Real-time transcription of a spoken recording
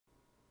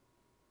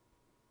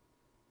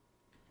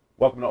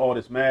Welcome to All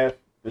This Math.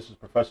 This is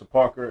Professor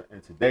Parker,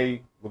 and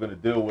today we're going to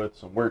deal with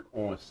some work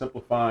on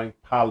simplifying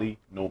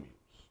polynomials.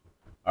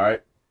 All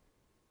right.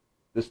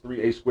 This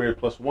 3a squared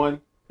plus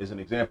 1 is an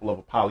example of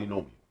a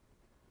polynomial.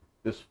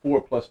 This 4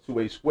 plus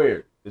 2a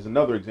squared is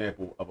another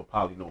example of a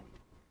polynomial.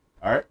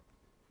 All right.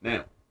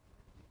 Now,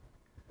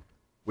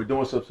 we're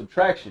doing some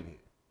subtraction here.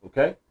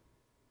 Okay.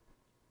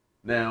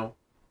 Now,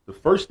 the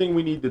first thing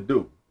we need to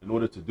do in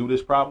order to do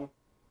this problem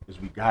is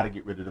we got to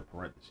get rid of the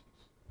parentheses.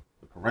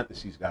 The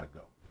parentheses got to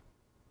go.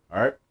 All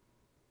right.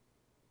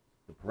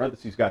 The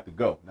parentheses got to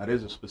go. Now,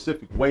 there's a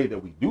specific way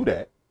that we do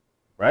that,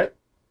 right?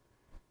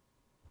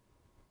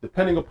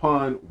 Depending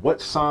upon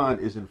what sign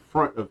is in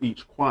front of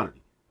each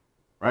quantity,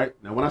 right?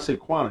 Now, when I say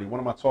quantity, what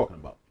am I talking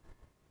about?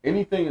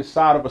 Anything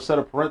inside of a set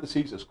of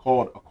parentheses is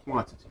called a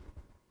quantity,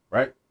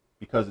 right?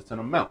 Because it's an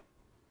amount.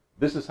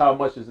 This is how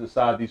much is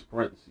inside these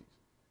parentheses.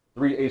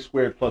 3a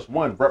squared plus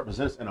 1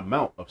 represents an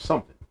amount of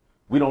something.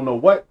 We don't know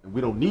what, and we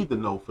don't need to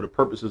know for the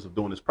purposes of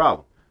doing this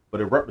problem,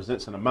 but it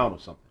represents an amount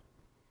of something.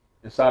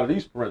 Inside of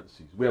these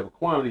parentheses, we have a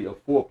quantity of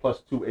 4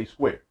 plus 2a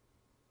squared,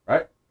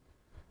 right?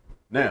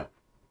 Now,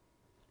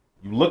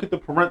 you look at the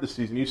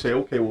parentheses and you say,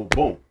 okay, well,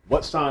 boom,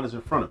 what sign is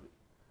in front of it?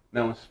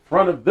 Now, in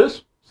front of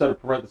this set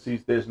of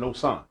parentheses, there's no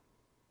sign.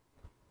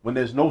 When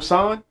there's no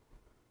sign,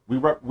 we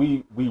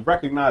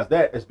recognize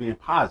that as being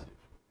positive,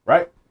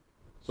 right?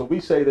 So we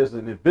say there's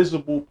an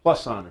invisible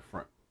plus sign in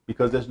front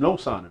because there's no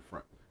sign in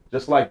front.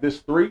 Just like this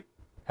 3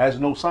 has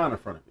no sign in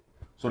front of it.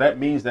 So that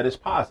means that it's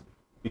positive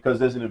because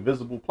there's an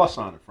invisible plus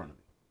sign in front of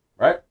it,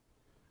 right?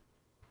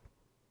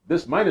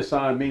 This minus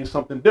sign means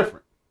something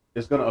different.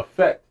 It's going to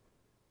affect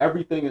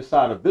everything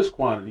inside of this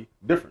quantity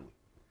differently.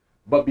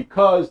 But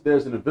because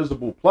there's an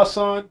invisible plus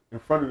sign in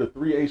front of the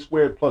 3a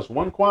squared plus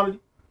 1 quantity,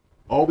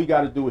 all we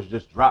got to do is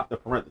just drop the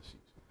parentheses.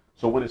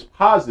 So when it's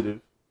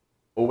positive,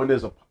 or when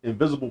there's an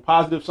invisible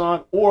positive sign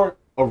or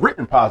a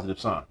written positive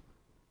sign,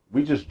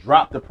 we just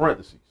drop the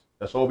parentheses.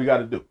 That's all we got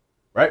to do,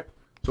 right?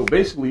 So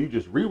basically, you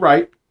just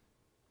rewrite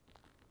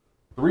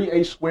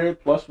 3a squared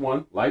plus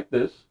 1 like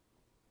this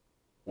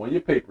on your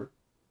paper,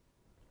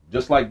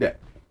 just like that.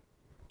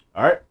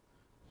 All right?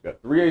 You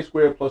got 3a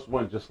squared plus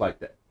 1 just like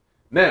that.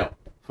 Now,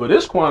 for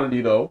this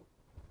quantity, though,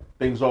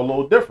 things are a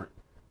little different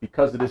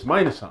because of this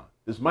minus sign.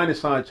 This minus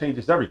sign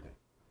changes everything.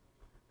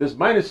 This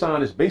minus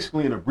sign is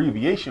basically an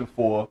abbreviation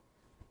for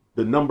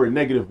the number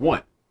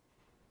 -1.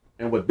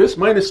 And what this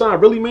minus sign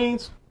really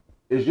means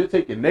is you're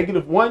taking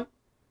 -1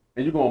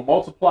 and you're going to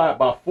multiply it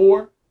by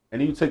 4,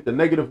 and then you take the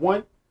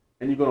 -1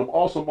 and you're going to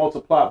also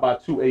multiply it by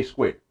 2a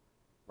squared,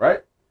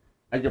 right?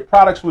 And your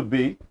products would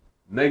be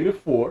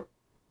 -4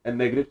 and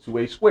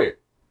 -2a squared.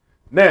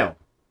 Now,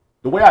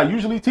 the way I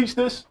usually teach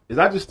this is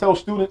I just tell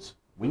students,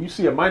 when you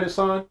see a minus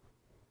sign,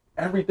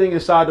 everything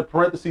inside the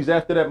parentheses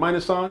after that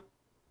minus sign,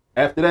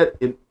 after that,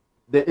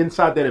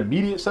 inside that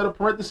immediate set of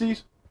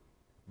parentheses,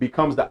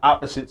 becomes the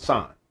opposite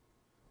sign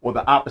or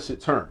the opposite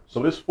term.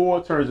 So this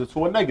 4 turns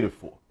into a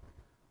 -4.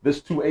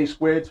 This 2a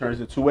squared turns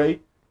into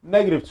a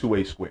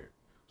 -2a squared.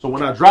 So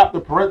when I drop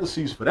the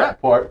parentheses for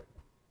that part,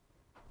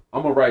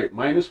 I'm going to write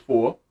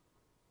 -4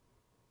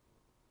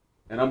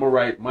 and I'm going to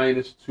write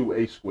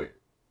 -2a squared.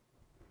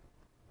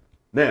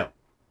 Now,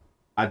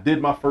 I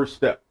did my first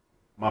step.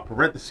 My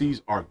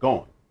parentheses are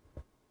gone.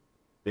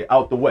 They're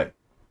out the way.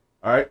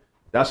 All right.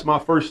 That's my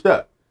first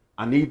step.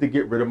 I need to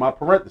get rid of my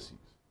parentheses.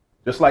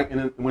 Just like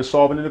when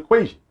solving an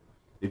equation.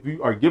 If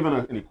you are given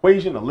an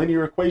equation, a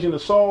linear equation to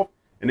solve,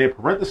 and there are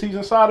parentheses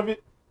inside of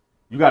it,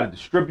 you got to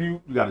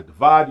distribute, you got to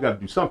divide, you got to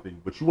do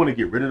something. But you want to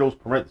get rid of those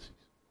parentheses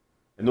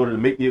in order to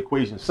make the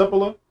equation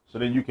simpler, so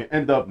then you can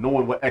end up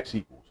knowing what x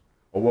equals,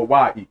 or what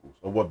y equals,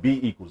 or what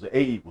b equals, or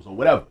a equals, or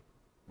whatever,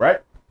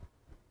 right?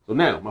 So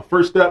now, my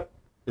first step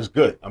is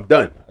good. I'm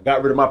done. I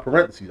got rid of my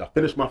parentheses. I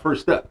finished my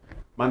first step.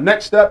 My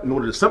next step, in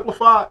order to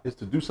simplify, is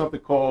to do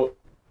something called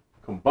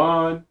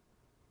combine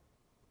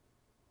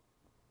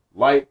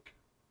like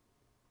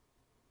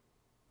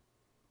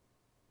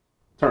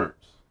terms.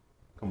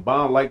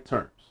 Combine like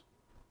terms.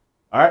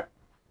 All right?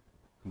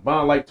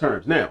 Combine like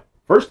terms. Now,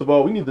 first of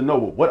all, we need to know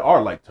what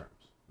are like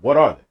terms. What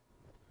are they?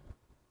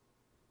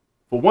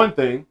 For one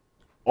thing,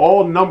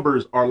 all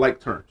numbers are like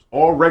terms.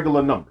 All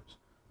regular numbers.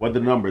 Whether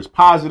the number is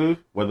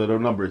positive, whether the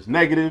number is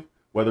negative,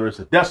 whether it's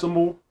a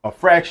decimal, a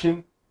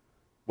fraction,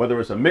 whether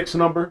it's a mixed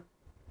number,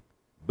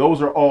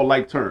 those are all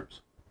like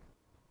terms.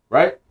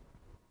 Right?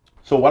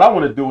 So what I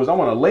want to do is I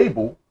want to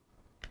label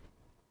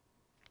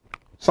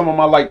some of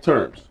my like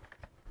terms.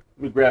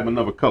 Let me grab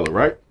another color,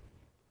 right?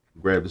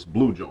 Grab this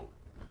blue joint,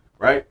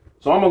 right?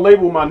 So I'm going to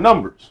label my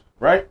numbers,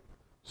 right?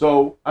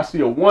 So I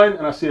see a 1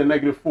 and I see a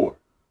 -4.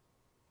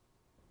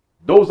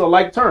 Those are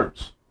like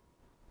terms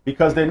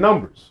because they're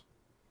numbers,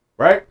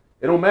 right?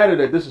 It don't matter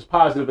that this is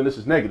positive and this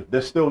is negative.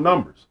 They're still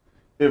numbers.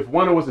 If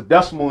one was a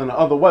decimal and the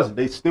other wasn't,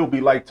 they'd still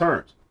be like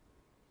terms.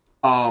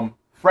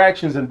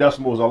 Fractions and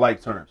decimals are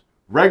like terms.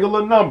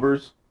 Regular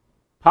numbers,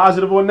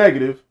 positive or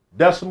negative,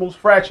 decimals,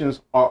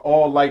 fractions are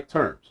all like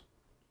terms.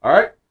 All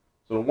right?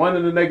 So the 1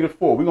 and the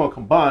 -4, we're going to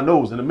combine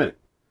those in a minute.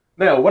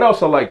 Now, what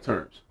else are like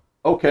terms?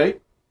 Okay,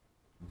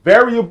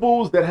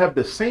 Variables that have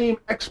the same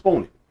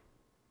exponent.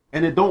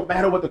 And it don't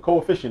matter what the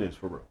coefficient is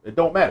for real. It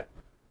don't matter.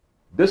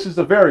 This is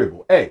a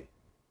variable, a,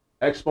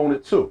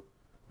 exponent 2.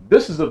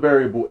 This is a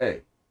variable,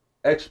 a,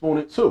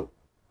 exponent 2.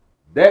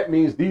 That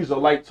means these are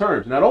like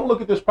terms. Now, don't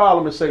look at this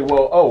problem and say,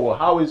 well, oh, well,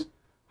 how is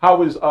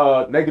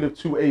negative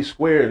 2a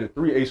squared and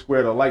 3a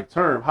squared a like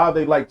term? How are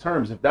they like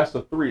terms if that's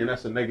a 3 and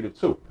that's a negative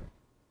 2?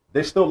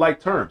 They're still like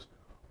terms.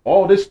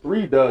 All this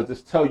 3 does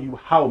is tell you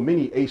how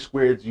many a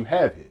squareds you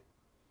have here.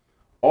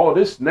 All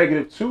this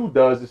negative 2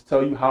 does is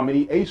tell you how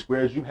many a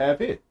squares you have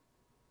here.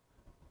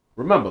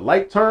 Remember,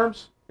 like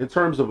terms, in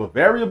terms of a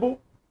variable,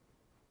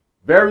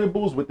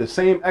 variables with the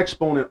same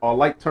exponent are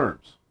like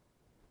terms.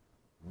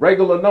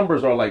 Regular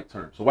numbers are like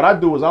terms. So what I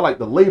do is I like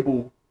to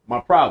label my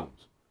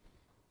problems.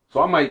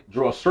 So I might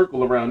draw a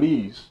circle around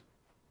these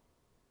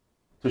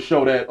to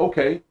show that,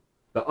 okay,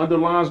 the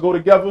underlines go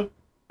together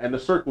and the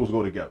circles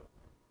go together.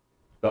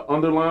 The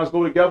underlines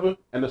go together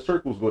and the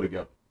circles go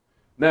together.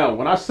 Now,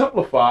 when I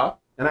simplify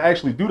and I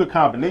actually do the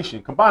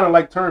combination, combining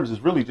like terms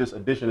is really just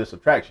addition and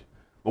subtraction.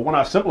 But when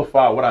I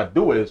simplify, what I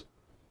do is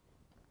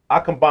I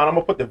combine, I'm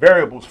going to put the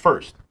variables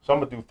first. So I'm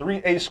going to do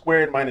 3a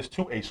squared minus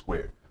 2a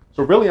squared.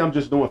 So really, I'm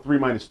just doing 3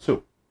 minus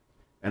 2.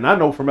 And I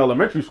know from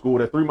elementary school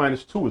that 3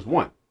 minus 2 is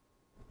 1.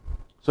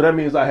 So that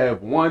means I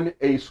have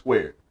 1a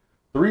squared.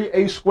 3a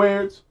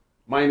squareds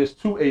minus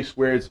 2a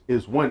squareds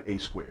is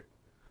 1a squared.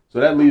 So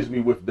that leaves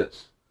me with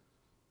this,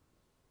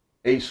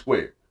 a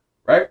squared,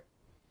 right?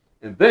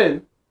 And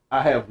then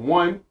I have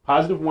 1,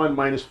 positive 1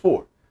 minus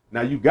 4.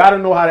 Now, you got to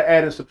know how to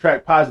add and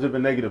subtract positive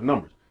and negative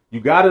numbers.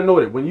 You got to know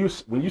that when you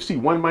see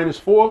 1 minus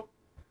 4,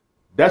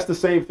 that's the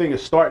same thing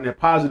as starting at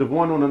positive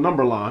 1 on the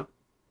number line,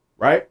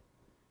 right?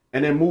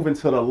 And then moving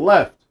to the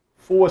left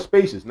 4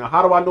 spaces. Now,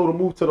 how do I know to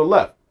move to the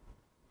left?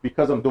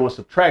 Because I'm doing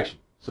subtraction.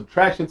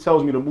 Subtraction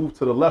tells me to move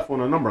to the left on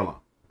the number line.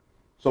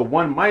 So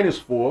 1 minus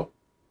 4,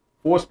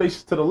 4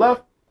 spaces to the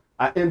left,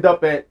 I end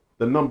up at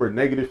the number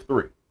negative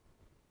 3.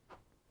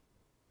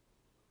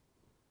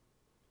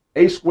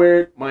 A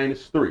squared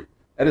minus 3.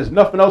 And there's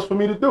nothing else for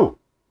me to do.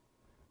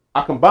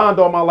 I combined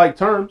all my like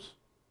terms.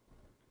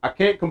 I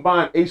can't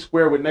combine a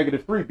squared with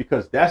negative 3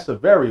 because that's a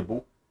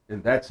variable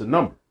and that's a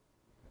number.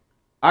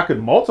 I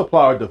could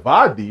multiply or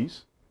divide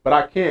these, but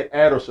I can't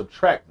add or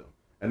subtract them.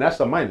 And that's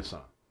a minus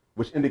sign,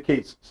 which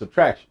indicates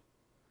subtraction.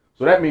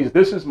 So that means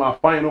this is my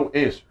final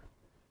answer.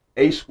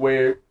 A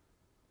squared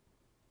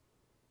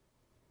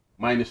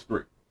minus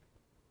 3.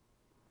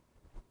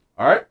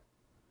 All right?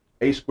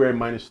 A squared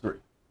minus 3.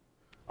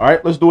 All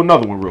right, let's do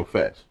another one real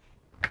fast.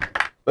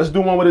 Let's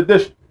do one with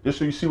addition, just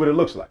so you see what it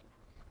looks like.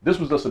 This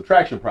was a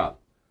subtraction problem.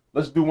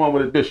 Let's do one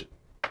with addition.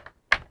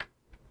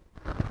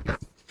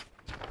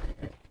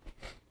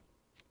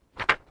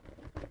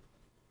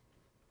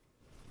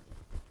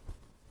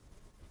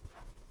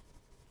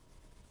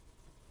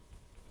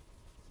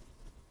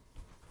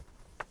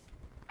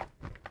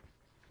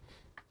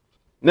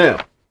 Now,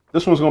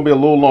 this one's going to be a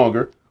little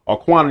longer. Our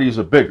quantities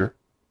are bigger,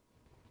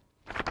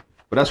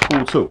 but that's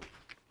cool too,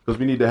 because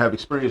we need to have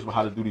experience with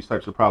how to do these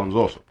types of problems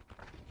also.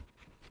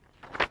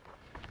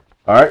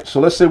 All right, so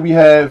let's say we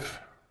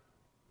have,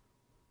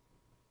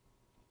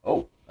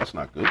 oh, that's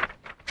not good. Let's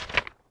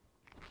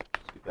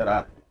get that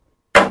out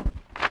of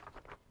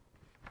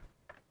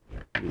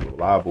here. Need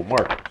reliable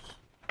markers.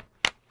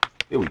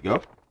 Here we go.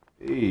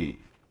 Hey,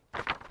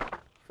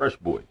 fresh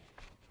boy.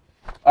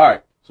 All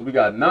right, so we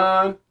got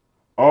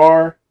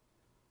 9r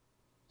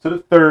to the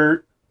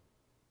third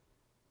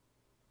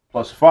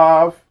plus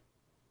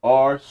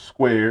 5r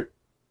squared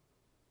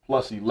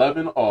plus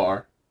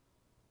 11r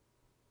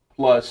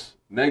plus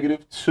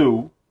negative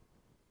 2r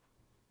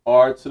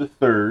to the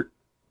third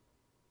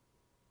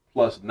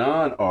plus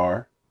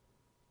 9r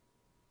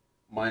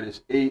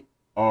minus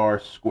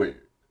 8r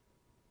squared.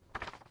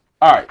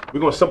 All right, we're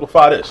going to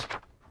simplify this.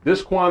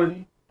 This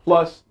quantity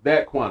plus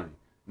that quantity.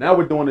 Now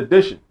we're doing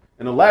addition.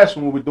 In the last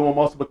one, we were doing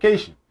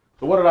multiplication.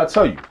 So what did I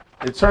tell you?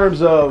 In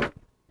terms of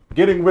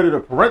getting rid of the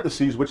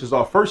parentheses, which is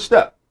our first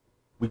step,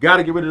 we got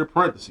to get rid of the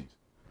parentheses.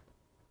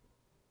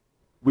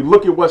 We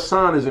look at what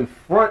sign is in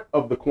front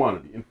of the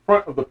quantity, in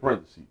front of the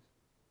parentheses.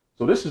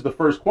 So this is the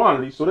first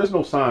quantity, so there's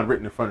no sign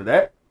written in front of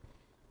that.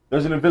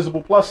 There's an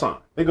invisible plus sign.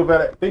 Think of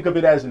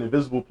it as an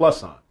invisible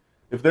plus sign.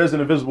 If there's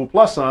an invisible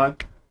plus sign,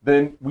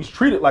 then we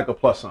treat it like a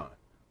plus sign.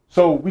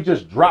 So we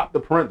just drop the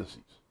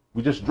parentheses.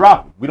 We just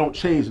drop them. We don't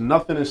change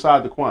nothing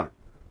inside the quantity.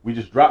 We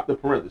just drop the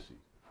parentheses.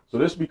 So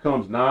this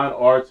becomes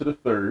 9r to the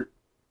third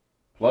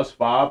plus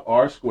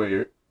 5r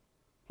squared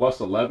plus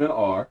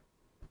 11r.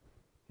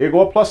 Here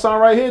go a plus sign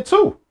right here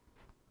too.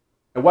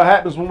 And what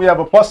happens when we have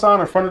a plus sign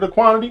in front of the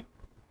quantity?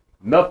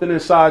 Nothing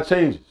inside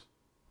changes.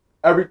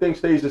 Everything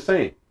stays the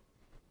same.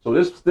 So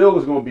this still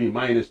is going to be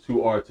minus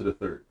 2r to the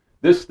third.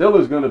 This still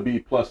is going to be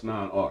plus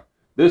 9r.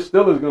 This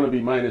still is going to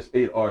be minus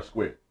 8r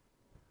squared.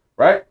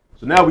 Right?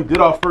 So now we did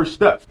our first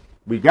step.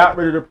 We got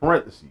rid of the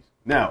parentheses.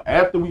 Now,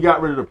 after we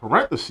got rid of the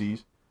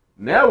parentheses,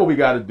 now what we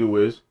got to do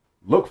is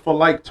look for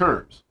like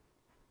terms.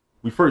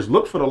 We first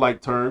look for the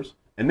like terms,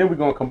 and then we're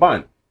going to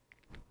combine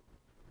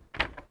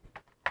them.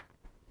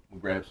 We'll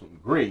grab some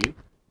green.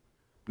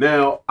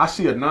 Now, I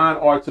see a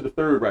 9r to the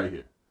third right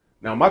here.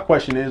 Now, my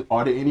question is,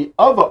 are there any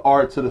other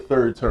r to the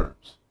third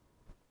terms?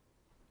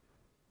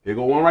 Here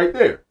go one right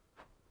there.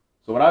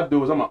 So what I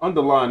do is I'm going to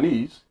underline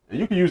these, and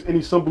you can use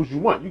any symbols you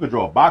want. You can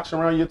draw a box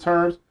around your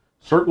terms,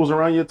 circles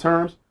around your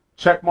terms,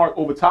 check mark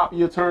over top of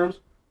your terms,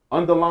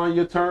 underline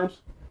your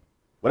terms,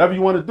 whatever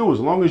you want to do, as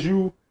long as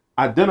you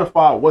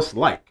identify what's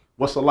alike.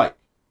 All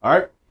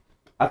right?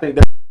 I think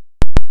that.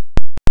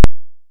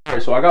 All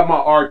right, so I got my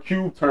r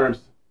cubed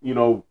terms,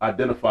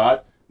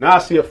 identified. Now I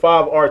see a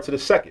 5r to the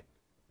second,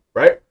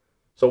 right?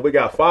 So we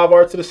got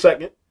 5r to the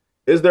second.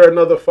 Is there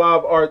another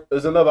 5r?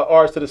 Is another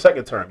r to the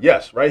second term?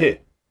 Yes, right here.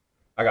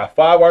 I got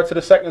 5r to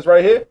the seconds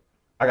right here.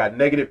 I got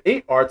negative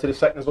 8r to the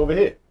seconds over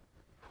here.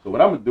 So what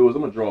I'm going to do is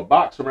I'm going to draw a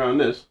box around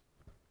this.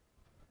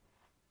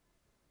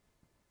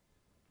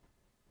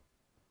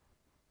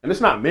 And it's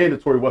not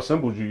mandatory what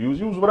symbols you use.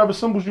 Use whatever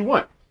symbols you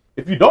want.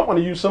 If you don't want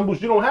to use symbols,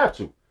 you don't have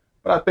to.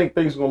 But I think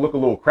things are going to look a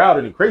little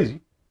crowded and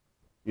crazy,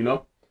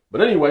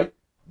 But anyway,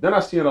 then I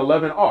see an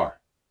 11r.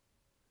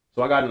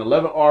 So I got an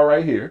 11r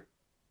right here.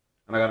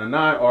 And I got a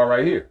 9r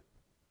right here.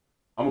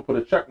 I'm going to put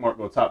a check mark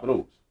on top of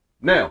those.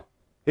 Now,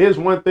 here's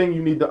one thing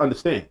you need to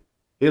understand.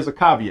 Here's a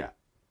caveat,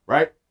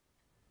 right?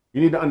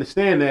 You need to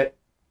understand that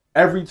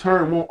every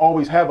term won't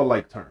always have a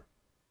like term.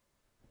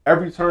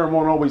 Every term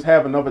won't always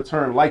have another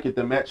term like it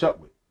to match up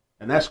with.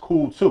 And that's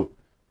cool too.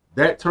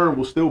 That term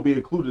will still be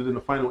included in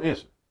the final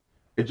answer.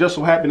 It just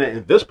so happened that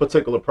in this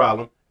particular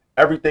problem,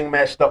 everything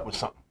matched up with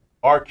something.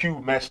 R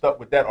cubed matched up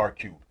with that R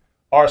cubed.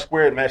 R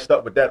squared matched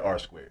up with that R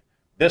squared.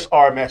 This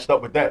R matched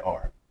up with that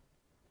R.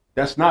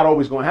 That's not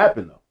always going to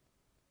happen though.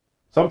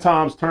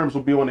 Sometimes terms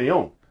will be on their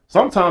own.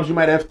 Sometimes you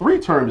might have 3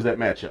 terms that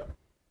match up.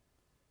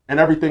 And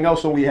everything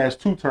else only has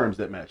 2 terms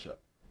that match up.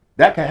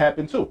 That can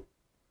happen too.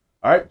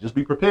 All right, just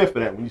be prepared for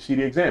that when you see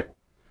the example.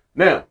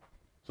 Now,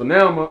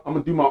 I'm going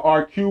to do my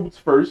r cubed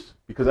first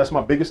because that's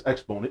my biggest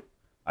exponent.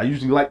 I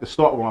usually like to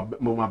start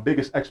with my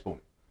biggest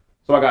exponent.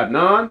 So I got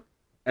 9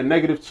 and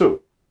negative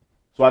 2.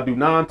 So I do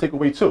 9 take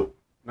away 2.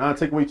 9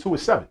 take away 2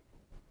 is 7.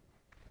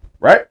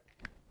 Right?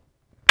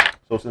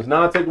 So since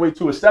 9 take away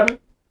 2 is 7,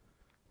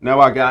 now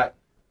I got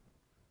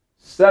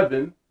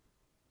 7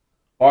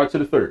 r to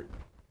the third.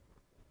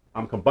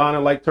 I'm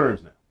combining like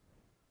terms now.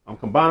 I'm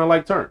combining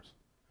like terms.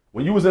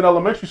 When you was in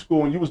elementary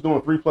school and you was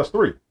doing 3 plus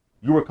 3,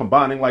 you were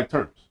combining like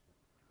terms.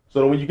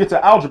 So when you get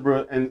to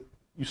algebra and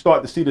you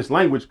start to see this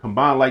language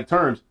combine like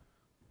terms,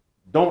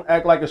 don't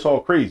act like it's all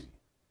crazy.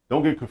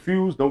 Don't get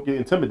confused. Don't get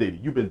intimidated.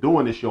 You've been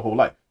doing this your whole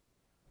life.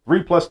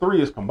 3 plus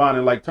 3 is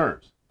combining like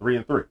terms. 3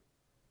 and 3.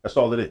 That's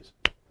all it is.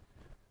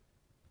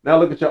 Now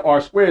look at your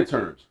r squared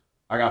terms.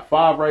 I got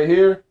 5 right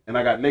here and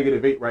I got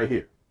negative 8 right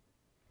here.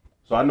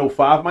 So I know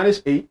 5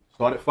 minus 8.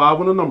 Start at 5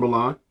 on the number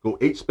line. Go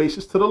 8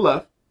 spaces to the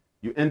left.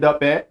 You end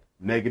up at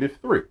negative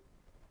 3.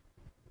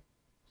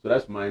 So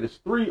that's minus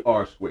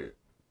 3r squared.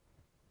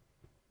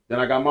 Then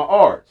I got my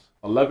r's,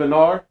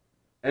 11r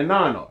and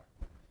 9r.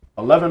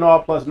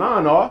 11r plus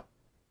 9r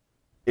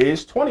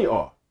is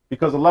 20r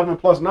because 11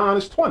 plus 9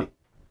 is 20.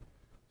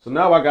 So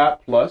now I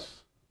got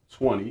plus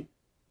 20r.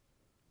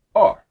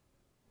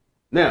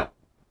 Now,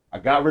 I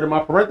got rid of my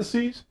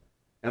parentheses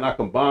and I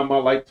combined my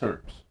like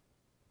terms.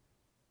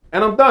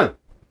 And I'm done.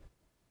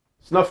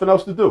 There's nothing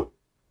else to do,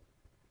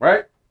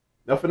 right?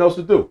 Nothing else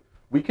to do.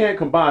 We can't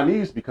combine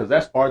these because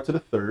that's r to the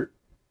third,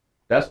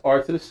 that's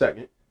r to the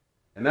second,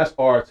 and that's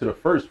r to the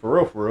first for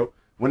real.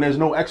 When there's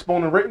no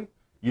exponent written,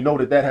 you know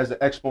that has an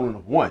exponent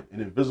of 1,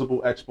 an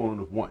invisible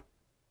exponent of 1.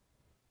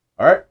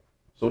 All right?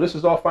 So this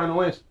is our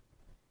final answer.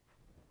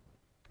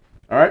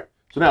 All right?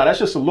 So now that's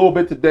just a little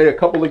bit today, a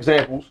couple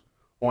examples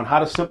on how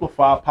to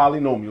simplify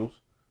polynomials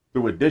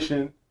through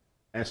addition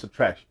and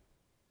subtraction.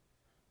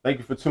 Thank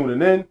you for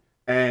tuning in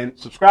and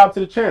subscribe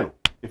to the channel.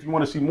 If you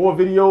want to see more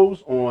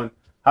videos on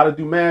how to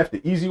do math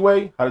the easy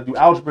way, how to do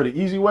algebra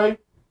the easy way,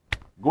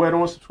 go ahead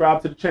and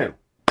subscribe to the channel.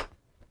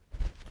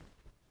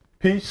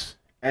 Peace,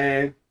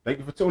 and thank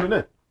you for tuning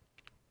in.